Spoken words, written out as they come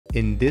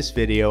In this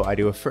video, I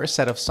do a first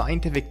set of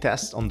scientific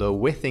tests on the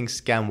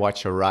Withings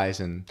Scanwatch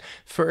Horizon.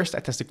 First, I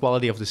test the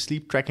quality of the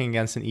sleep tracking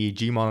against an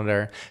EEG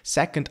monitor.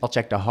 Second, I'll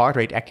check the heart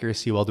rate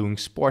accuracy while doing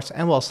sports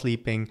and while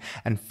sleeping.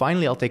 And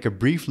finally, I'll take a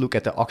brief look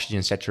at the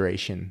oxygen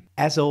saturation.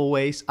 As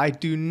always, I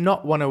do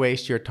not want to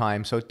waste your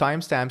time, so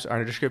timestamps are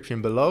in the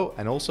description below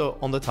and also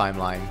on the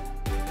timeline.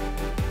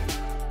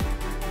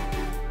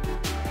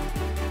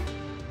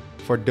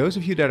 For those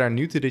of you that are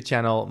new to the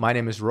channel, my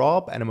name is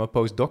Rob and I'm a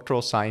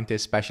postdoctoral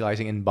scientist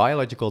specializing in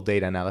biological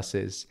data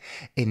analysis.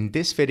 In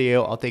this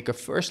video, I'll take a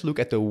first look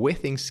at the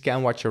Withings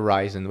Scanwatch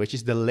Horizon, which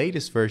is the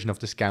latest version of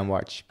the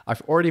Scanwatch.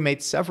 I've already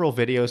made several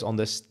videos on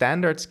the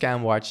standard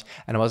Scanwatch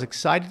and I was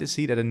excited to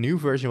see that a new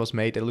version was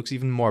made that looks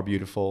even more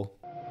beautiful.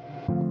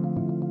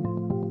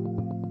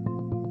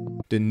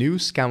 The new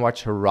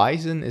Scanwatch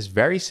Horizon is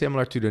very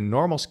similar to the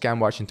normal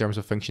Scanwatch in terms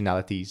of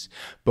functionalities.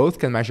 Both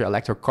can measure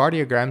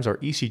electrocardiograms or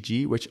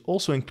ECG, which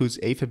also includes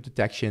AFib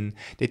detection.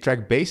 They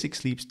track basic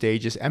sleep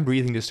stages and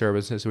breathing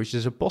disturbances, which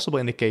is a possible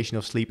indication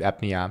of sleep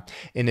apnea.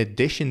 In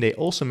addition, they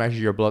also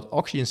measure your blood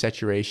oxygen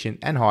saturation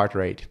and heart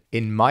rate.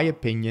 In my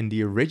opinion,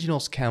 the original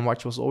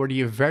Scanwatch was already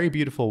a very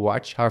beautiful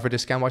watch, however the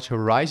Scanwatch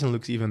Horizon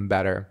looks even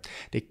better.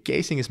 The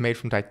casing is made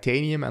from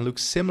titanium and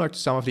looks similar to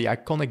some of the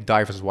iconic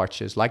divers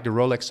watches, like the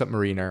Rolex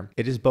Submariner.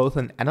 It is both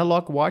an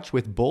analog watch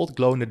with bold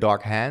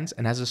glow-in-the-dark hands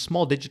and has a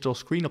small digital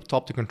screen up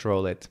top to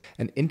control it.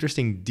 An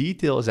interesting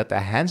detail is that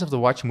the hands of the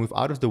watch move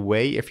out of the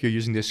way if you're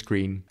using the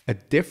screen. A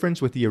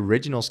difference with the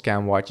original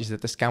Scanwatch is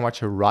that the Scanwatch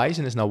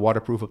Horizon is now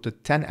waterproof up to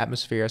 10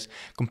 atmospheres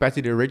compared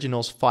to the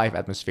original's 5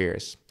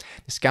 atmospheres.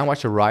 The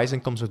Scanwatch Horizon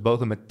comes with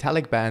both a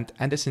metallic band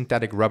and a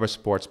synthetic rubber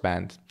sports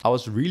band. I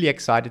was really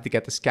excited to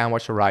get the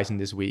Scanwatch Horizon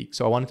this week,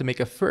 so I wanted to make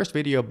a first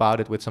video about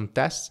it with some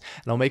tests,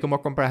 and I'll make a more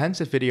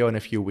comprehensive video in a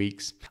few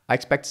weeks. I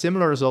expect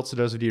similar results to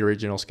those of the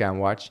original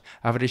Scanwatch,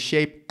 however the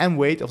shape and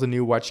weight of the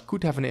new watch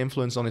could have an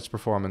influence on its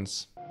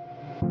performance.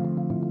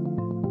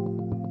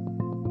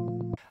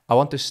 I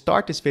want to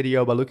start this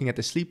video by looking at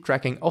the sleep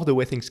tracking of the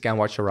Withings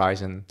Scanwatch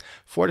Horizon.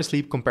 For the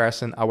sleep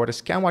comparison, I wore the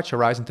Scanwatch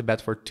Horizon to bed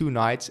for 2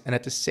 nights, and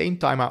at the same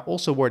time I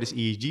also wore this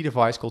EEG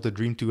device called the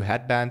Dream 2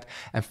 headband,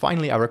 and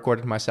finally I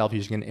recorded myself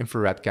using an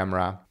infrared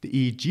camera. The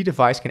EEG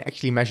device can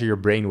actually measure your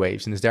brain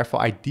waves and is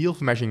therefore ideal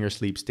for measuring your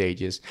sleep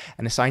stages,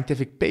 and a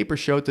scientific paper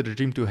showed that the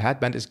Dream 2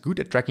 headband is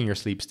good at tracking your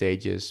sleep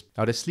stages.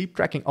 Now the sleep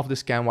tracking of the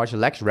Scanwatch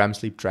lacks REM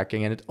sleep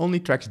tracking and it only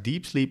tracks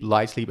deep sleep,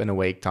 light sleep and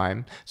awake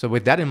time. So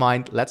with that in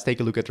mind, let's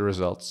take a look at the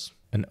results.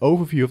 An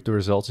overview of the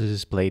results is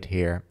displayed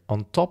here.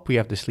 On top we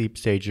have the sleep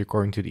stage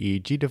according to the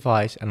EEG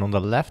device, and on the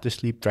left the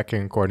sleep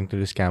tracking according to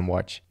the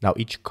Scanwatch. Now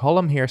each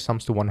column here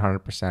sums to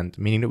 100%,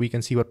 meaning that we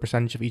can see what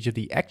percentage of each of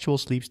the actual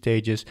sleep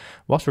stages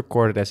was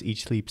recorded as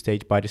each sleep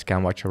stage by the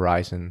Scanwatch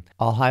Horizon.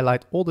 I'll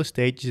highlight all the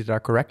stages that are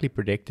correctly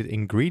predicted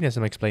in green as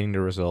I'm explaining the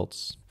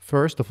results.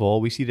 First of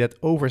all, we see that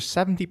over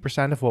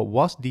 70% of what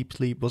was deep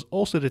sleep was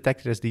also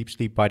detected as deep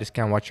sleep by the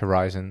Scanwatch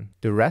Horizon.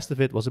 The rest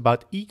of it was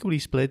about equally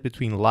split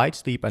between light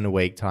sleep and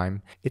awake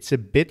time. It's a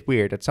bit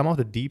weird that some of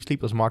the deep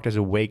sleep was marked as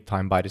awake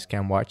time by the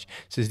Scanwatch,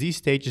 since these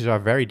stages are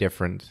very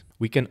different.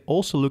 We can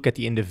also look at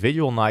the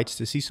individual nights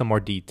to see some more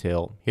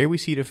detail. Here we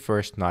see the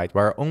first night,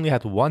 where I only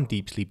had one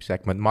deep sleep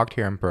segment marked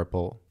here in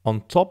purple.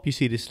 On top you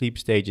see the sleep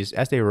stages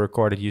as they were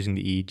recorded using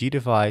the EEG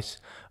device.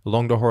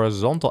 Along the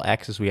horizontal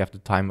axis we have the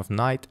time of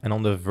night, and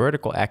on the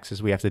vertical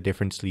axis we have the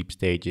different sleep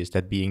stages,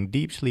 that being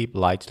deep sleep,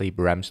 light sleep,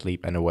 REM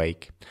sleep and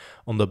awake.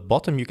 On the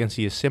bottom you can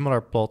see a similar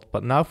plot,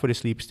 but now for the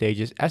sleep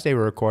stages as they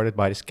were recorded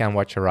by the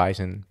Scanwatch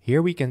Horizon.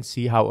 Here we can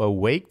see how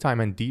awake time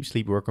and deep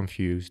sleep were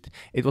confused.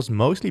 It was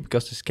mostly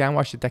because the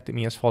Scanwatch detected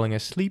me as falling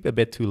asleep a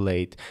bit too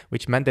late,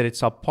 which meant that it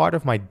saw part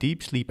of my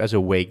deep sleep as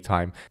awake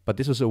time, but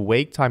this was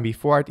awake time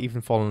before I'd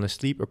even fallen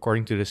asleep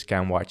according to the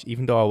Scanwatch,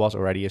 even though I was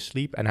already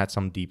asleep and had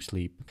some deep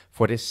sleep.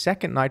 For this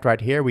second night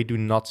right here we do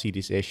not see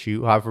this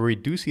issue, however we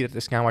do see that the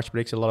Scanwatch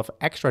predicts a lot of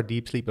extra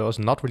deep sleep that was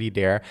not really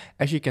there,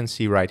 as you can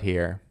see right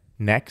here.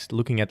 Next,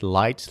 looking at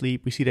light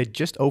sleep, we see that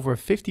just over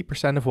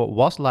 50% of what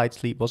was light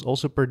sleep was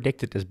also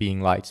predicted as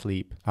being light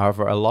sleep.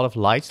 However, a lot of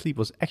light sleep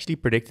was actually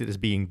predicted as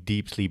being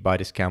deep sleep by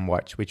the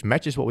Scanwatch, which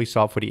matches what we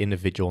saw for the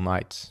individual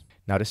nights.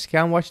 Now the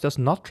Scanwatch does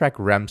not track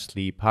REM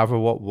sleep, however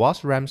what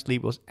was REM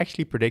sleep was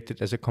actually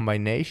predicted as a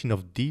combination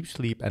of deep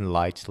sleep and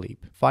light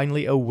sleep.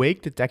 Finally,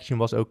 awake detection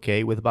was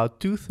okay, with about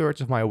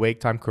 2/3 of my awake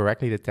time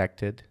correctly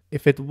detected.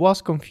 If it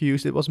was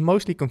confused, it was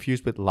mostly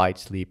confused with light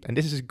sleep, and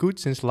this is good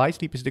since light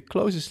sleep is the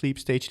closest sleep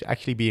stage to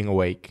actually being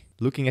awake.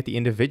 Looking at the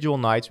individual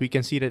nights, we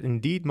can see that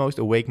indeed most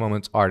awake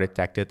moments are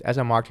detected, as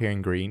I marked here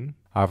in green.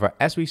 However,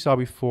 as we saw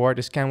before,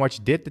 the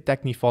Scanwatch did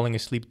detect me falling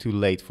asleep too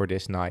late for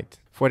this night.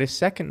 For this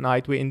second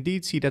night, we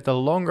indeed see that the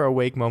longer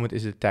awake moment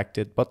is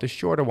detected, but the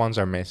shorter ones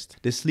are missed.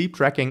 The sleep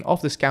tracking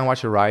of the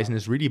Scanwatch Horizon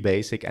is really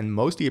basic and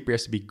mostly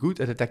appears to be good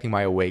at detecting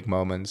my awake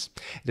moments.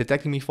 It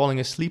detected me falling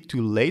asleep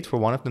too late for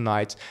one of the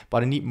nights,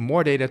 but I need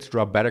more data to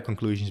draw better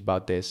conclusions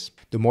about this.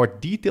 The more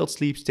detailed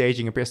sleep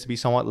staging appears to be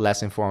somewhat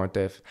less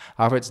informative.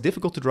 However, it's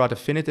difficult to draw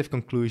definitive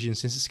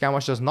conclusions since the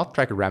Scanwatch does not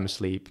track REM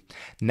sleep.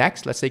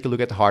 Next, let's take a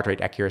look at the heart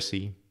rate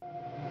accuracy.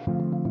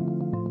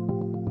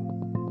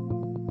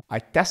 I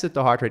tested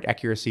the heart rate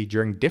accuracy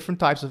during different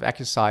types of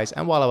exercise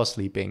and while I was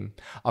sleeping.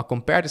 I'll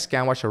compare the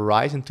Scanwatch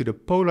Horizon to the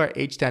Polar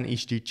H10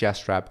 ECG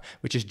chest strap,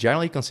 which is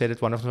generally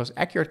considered one of the most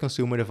accurate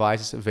consumer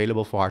devices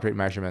available for heart rate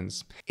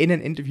measurements. In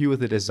an interview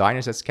with the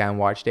designers at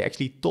Scanwatch, they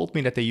actually told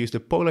me that they use the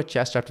Polar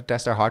chest strap to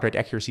test their heart rate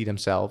accuracy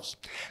themselves.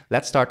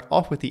 Let's start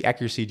off with the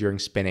accuracy during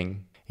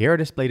spinning. Here I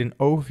displayed an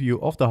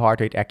overview of the heart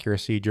rate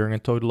accuracy during a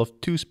total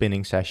of 2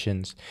 spinning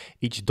sessions.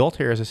 Each dot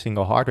here is a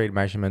single heart rate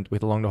measurement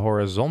with along the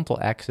horizontal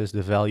axis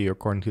the value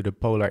according to the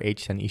Polar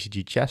H10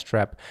 ECG chest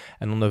strap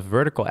and on the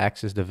vertical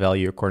axis the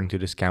value according to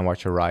the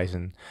Scanwatch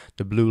Horizon.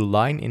 The blue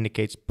line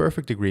indicates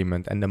perfect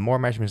agreement, and the more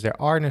measurements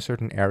there are in a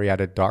certain area,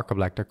 the darker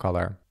black the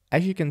color.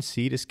 As you can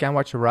see, the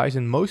Scanwatch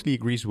Horizon mostly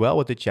agrees well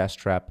with the chest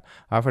strap.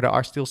 However, there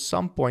are still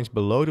some points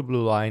below the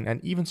blue line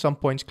and even some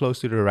points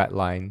close to the red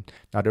line.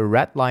 Now, the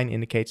red line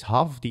indicates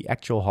half of the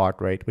actual heart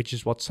rate, which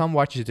is what some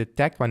watches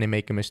detect when they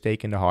make a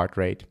mistake in the heart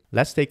rate.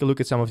 Let's take a look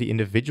at some of the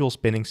individual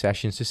spinning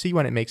sessions to see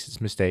when it makes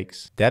its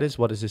mistakes. That is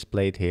what is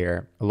displayed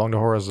here. Along the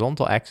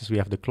horizontal axis we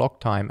have the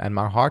clock time and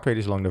my heart rate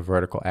is along the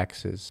vertical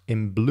axis.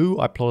 In blue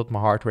I plotted my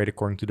heart rate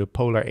according to the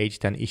Polar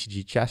H10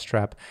 ECG chest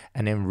strap,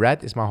 and in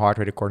red is my heart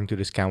rate according to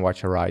the Scanwatch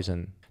Horizon.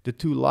 The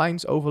two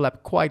lines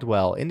overlap quite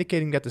well,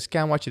 indicating that the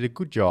Scanwatch did a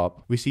good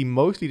job. We see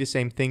mostly the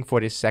same thing for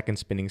this second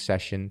spinning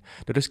session,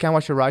 though the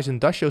Scanwatch Horizon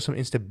does show some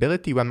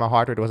instability when my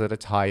heart rate was at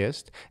its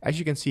highest, as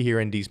you can see here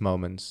in these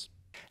moments.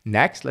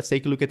 Next, let's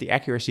take a look at the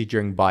accuracy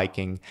during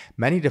biking.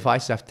 Many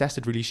devices I've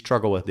tested really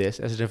struggle with this,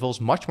 as it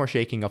involves much more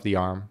shaking of the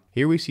arm.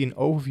 Here we see an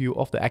overview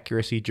of the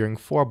accuracy during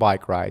 4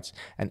 bike rides,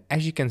 and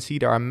as you can see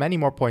there are many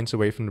more points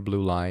away from the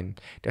blue line.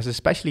 There's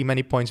especially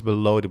many points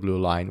below the blue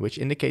line, which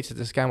indicates that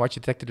the Scanwatch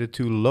detected a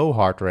too low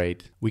heart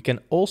rate. We can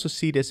also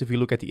see this if we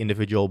look at the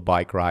individual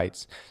bike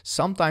rides.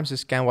 Sometimes the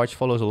Scanwatch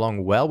follows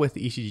along well with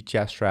the ECG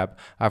chest strap,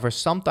 however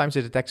sometimes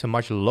it detects a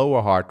much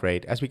lower heart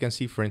rate, as we can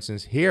see for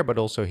instance here but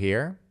also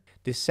here.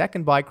 This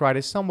second bike ride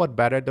is somewhat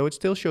better, though it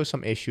still shows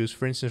some issues,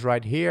 for instance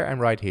right here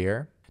and right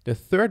here. The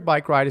third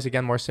bike ride is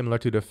again more similar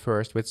to the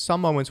first, with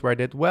some moments where I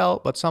did well,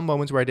 but some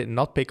moments where I did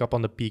not pick up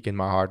on the peak in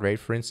my heart rate,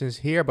 for instance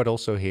here but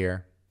also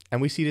here. And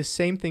we see the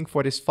same thing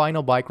for this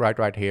final bike ride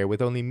right here,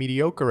 with only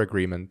mediocre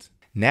agreement.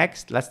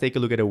 Next, let's take a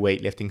look at a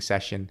weightlifting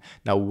session.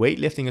 Now,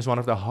 weightlifting is one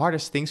of the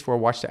hardest things for a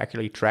watch to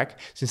accurately track,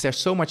 since there's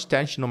so much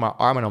tension on my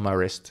arm and on my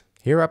wrist.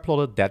 Here I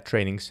plotted that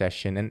training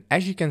session, and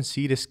as you can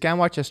see the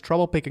Scanwatch has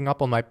trouble picking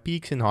up on my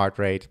peaks in heart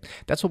rate.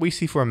 That's what we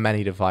see for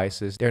many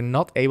devices. They're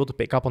not able to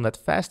pick up on that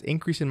fast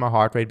increase in my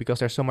heart rate because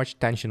there's so much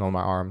tension on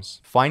my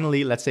arms.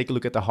 Finally, let's take a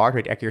look at the heart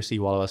rate accuracy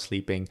while I was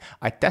sleeping.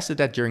 I tested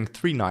that during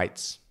 3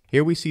 nights.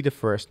 Here we see the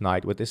first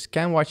night with the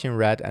Scanwatch in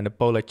red and the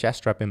Polar chest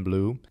strap in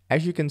blue.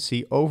 As you can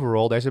see,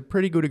 overall there's a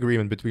pretty good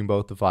agreement between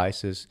both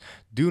devices.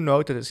 Do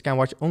note that the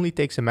Scanwatch only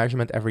takes a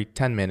measurement every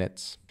 10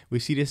 minutes. We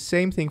see the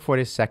same thing for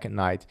this second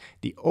night.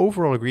 The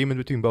overall agreement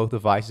between both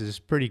devices is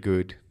pretty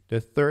good.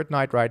 The third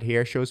night right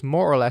here shows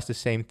more or less the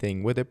same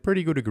thing with a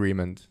pretty good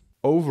agreement.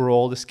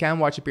 Overall, the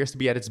Scanwatch appears to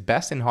be at its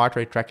best in heart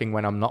rate tracking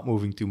when I'm not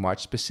moving too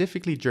much,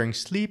 specifically during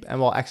sleep and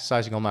while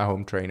exercising on my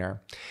home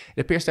trainer.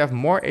 It appears to have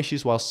more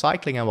issues while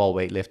cycling and while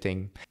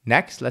weightlifting.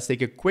 Next, let's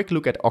take a quick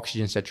look at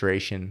oxygen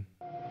saturation.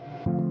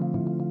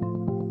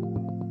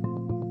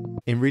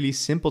 In really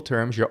simple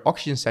terms, your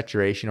oxygen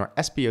saturation, or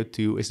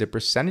SpO2, is the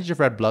percentage of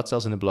red blood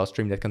cells in the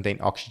bloodstream that contain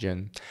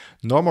oxygen.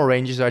 Normal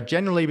ranges are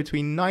generally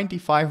between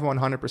 95 and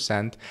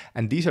 100%,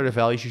 and these are the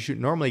values you should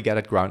normally get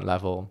at ground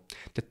level.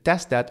 To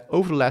test that,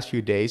 over the last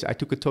few days, I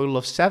took a total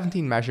of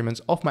 17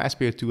 measurements of my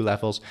SpO2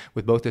 levels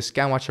with both the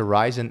Scanwatch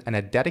Horizon and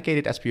a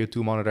dedicated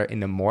SpO2 monitor in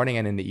the morning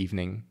and in the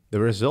evening. The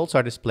results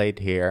are displayed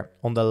here.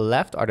 On the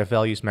left are the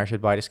values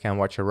measured by the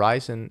Scanwatch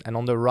Horizon, and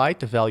on the right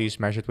the values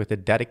measured with the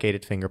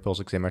dedicated finger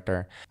pulse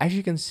oximeter. As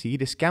you can see,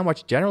 the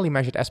Scanwatch generally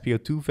measured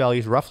SpO2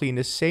 values roughly in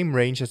the same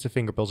range as the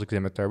finger pulse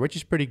oximeter, which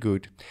is pretty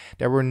good.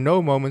 There were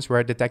no moments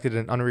where it detected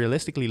an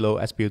unrealistically low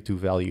SpO2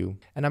 value,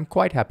 and I'm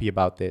quite happy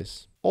about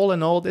this. All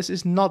in all, this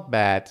is not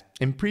bad.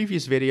 In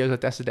previous videos I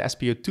tested the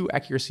SpO2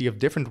 accuracy of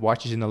different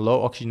watches in a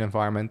low oxygen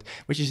environment,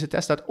 which is a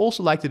test I'd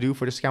also like to do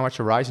for the Scanwatch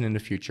Horizon in the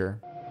future.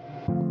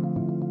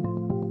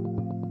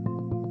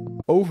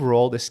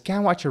 Overall, the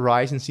Scanwatch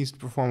Horizon seems to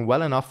perform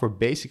well enough for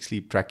basic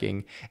sleep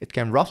tracking. It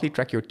can roughly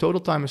track your total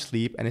time of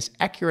sleep and is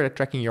accurate at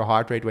tracking your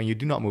heart rate when you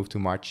do not move too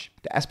much.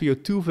 The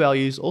SpO2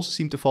 values also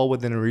seem to fall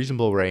within a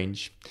reasonable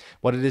range.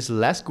 What it is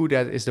less good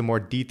at is the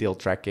more detailed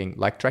tracking,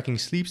 like tracking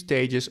sleep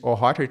stages or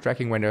heart rate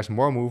tracking when there's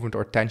more movement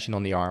or tension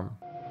on the arm.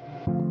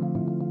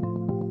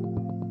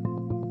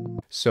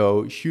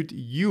 So, should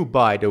you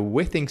buy the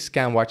Withings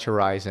Scanwatch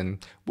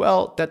Horizon?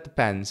 Well, that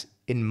depends.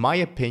 In my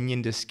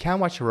opinion, the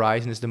Scanwatch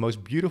Horizon is the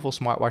most beautiful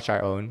smartwatch I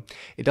own.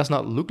 It does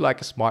not look like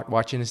a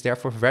smartwatch and is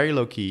therefore very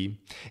low key.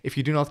 If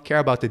you do not care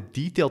about the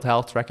detailed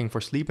health tracking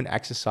for sleep and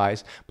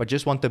exercise, but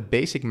just want the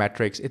basic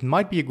metrics, it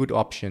might be a good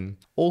option.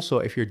 Also,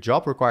 if your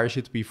job requires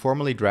you to be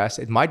formally dressed,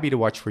 it might be the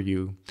watch for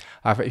you.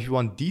 However, if you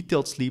want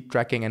detailed sleep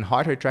tracking and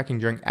heart rate tracking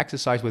during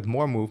exercise with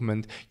more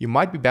movement, you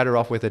might be better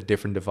off with a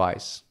different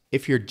device.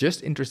 If you're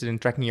just interested in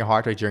tracking your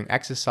heart rate during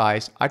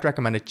exercise, I'd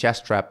recommend a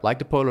chest strap like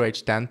the Polar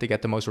H10 to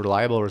get the most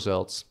reliable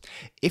results.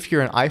 If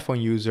you're an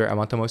iPhone user and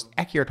want the most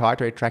accurate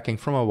heart rate tracking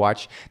from a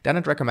watch, then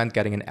I'd recommend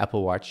getting an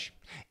Apple Watch.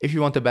 If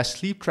you want the best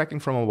sleep tracking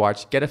from a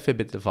watch, get a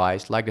Fitbit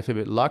device like the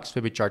Fitbit Luxe,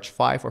 Fitbit Charge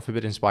 5 or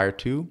Fitbit Inspire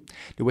 2.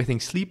 The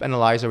Withings Sleep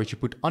Analyzer, which you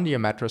put under your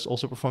mattress,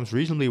 also performs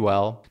reasonably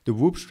well. The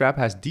Whoop strap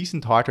has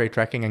decent heart rate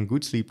tracking and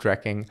good sleep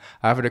tracking.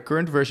 However, the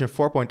current version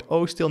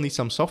 4.0 still needs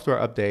some software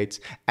updates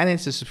and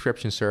it's a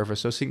subscription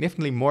service, so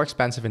significantly more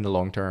expensive in the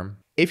long term.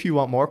 If you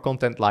want more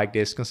content like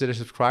this, consider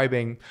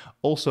subscribing.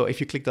 Also, if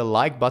you click the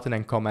like button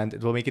and comment,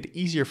 it will make it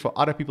easier for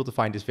other people to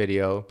find this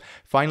video.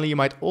 Finally, you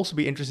might also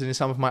be interested in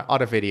some of my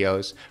other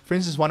videos. For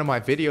instance, one of my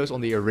videos on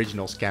the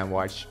original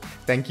Scanwatch.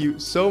 Thank you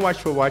so much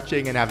for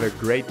watching and have a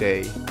great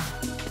day.